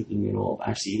 I'm not thinking at all.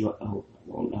 Actually, you know what? Oh, I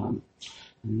won't.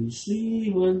 Let me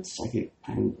see 1 second.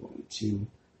 I'm going to.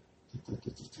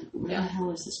 Where the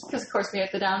hell is this one? Because, of course, we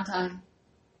have the downtime.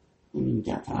 I mean,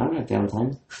 downtime. I don't have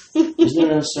downtime. There's no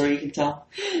another story you can tell?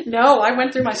 No, I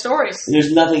went through my stories.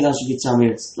 There's nothing else you can tell me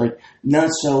that's like, not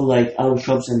so like, oh,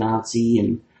 Trump's a Nazi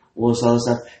and all this other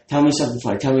stuff. Tell me something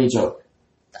funny. Tell me a joke.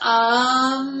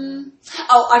 Oh,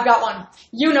 I've got one.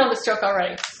 You know this joke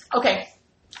already. Okay.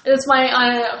 It's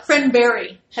my friend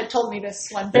Barry had told me this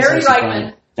one. Barry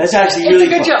Reitman. That's actually really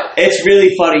funny. It's a good joke. It's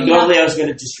really funny. Yeah. Normally I was going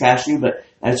to just trash you, but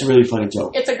that's a really funny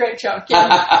joke. It's a great joke,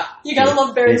 yeah. You gotta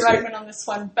love Barry Reitman on this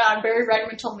one. Barry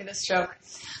Reitman told me this joke.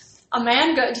 A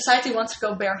man decides he wants to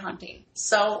go bear hunting.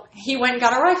 So he went and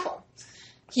got a rifle.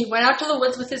 He went out to the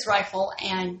woods with his rifle,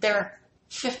 and there,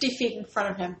 50 feet in front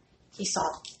of him, he saw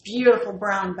a beautiful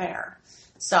brown bear.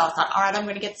 So I thought, all right, I'm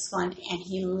going to get this one. And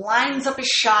he lines up his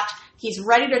shot. He's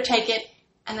ready to take it,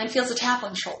 and then feels a tap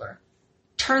on the shoulder.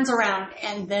 Turns around,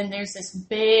 and then there's this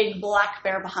big black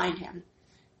bear behind him.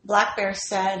 Black Bear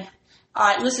said, all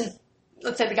right, listen,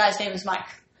 let's say the guy's name is Mike.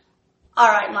 All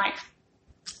right, Mike,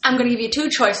 I'm going to give you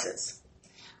 2 choices.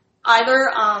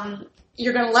 Either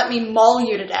you're going to let me maul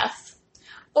you to death,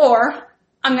 or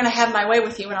I'm going to have my way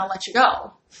with you and I'll let you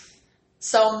go.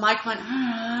 So Mike went, all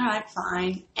right,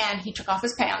 fine, and he took off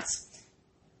his pants.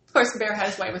 Of course, the bear had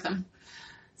his way with him.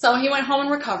 So he went home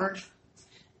and recovered.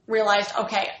 Realized,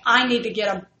 okay, I need to get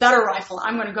a better rifle.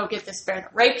 I'm going to go get this bear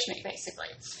that raped me, basically.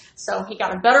 So he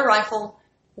got a better rifle,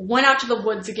 went out to the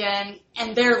woods again,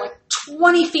 and there, like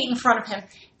 20 feet in front of him,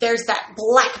 there's that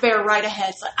black bear right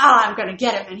ahead. It's like, I'm going to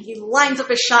get him. And he lines up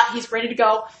his shot. He's ready to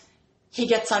go. He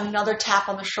gets another tap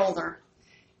on the shoulder.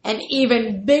 An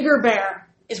even bigger bear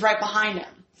is right behind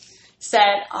him.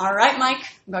 Said, all right, Mike,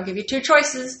 I'm going to give you 2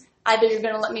 choices. Either you're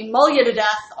going to let me maul you to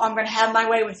death, or I'm going to have my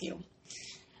way with you.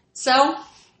 So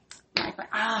Mike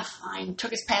went, fine.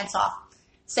 Took his pants off.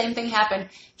 Same thing happened.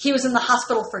 He was in the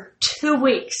hospital for 2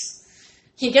 weeks.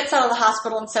 He gets out of the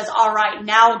hospital and says, all right,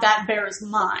 now that bear is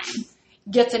mine.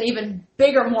 Gets an even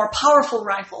bigger, more powerful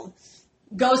rifle.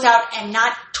 Goes out, and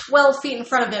not 12 feet in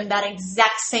front of him, that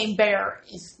exact same bear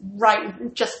is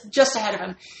right, just ahead of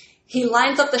him. He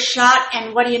lines up the shot,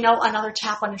 and what do you know? Another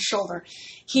tap on his shoulder.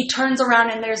 He turns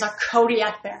around, and there's a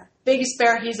Kodiak bear. Biggest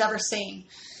bear he's ever seen.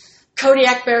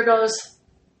 Kodiak bear goes,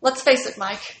 let's face it,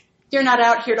 Mike. You're not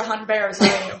out here to hunt bears, are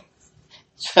you?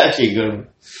 It's actually a good one.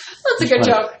 That's a good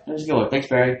joke. That's a good one. Thanks,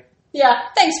 Barry. Yeah,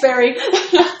 thanks, Barry.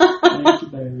 Thank you,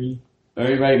 Barry.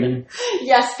 Barry Reitman.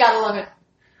 Yes, gotta love it.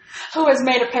 Who has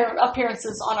made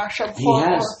appearances on our show before?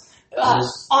 He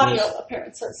has. Audio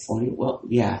appearances. Well,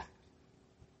 yeah.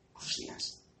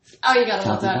 Yes. Oh, you gotta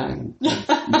love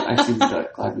that. Actually,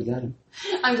 glad we got him.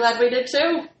 I'm glad we did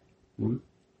too.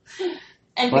 Mm-hmm.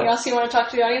 Anything else you want to talk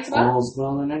to the audience about? All's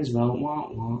well and ends well.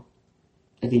 Wah.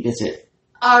 I think that's it.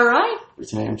 All right. For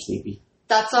tonight, I'm sleepy.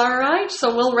 That's all right.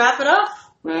 So we'll wrap it up.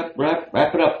 Wrap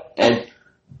it up. Ed,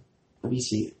 let me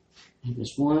see.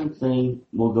 There's one thing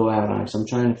we'll go out on. So I'm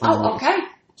trying to find okay. a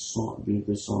song, a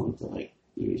good song to like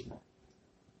use.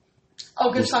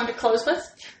 Good song to close with?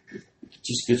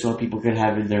 Just good song people could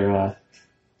have in their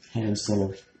head instead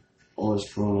of all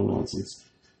this corona nonsense.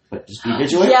 But just be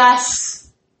vigilant.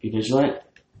 Yes. Be vigilant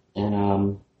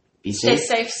and be safe. safe.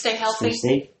 Stay safe. Stay healthy. Stay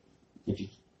safe. If you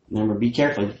remember, be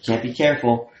careful. If you can't be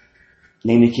careful,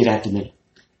 name the kid after me.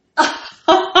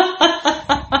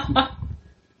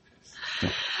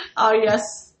 Oh,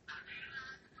 yes.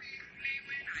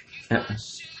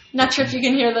 Not sure if you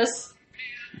can hear this.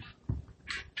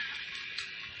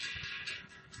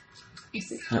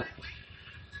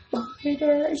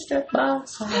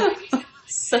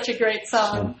 Such a great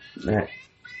song. Yeah.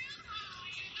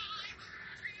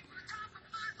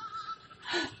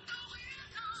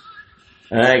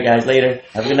 All right, guys. Later.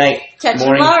 Have a good night. Catch you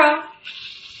morning. tomorrow.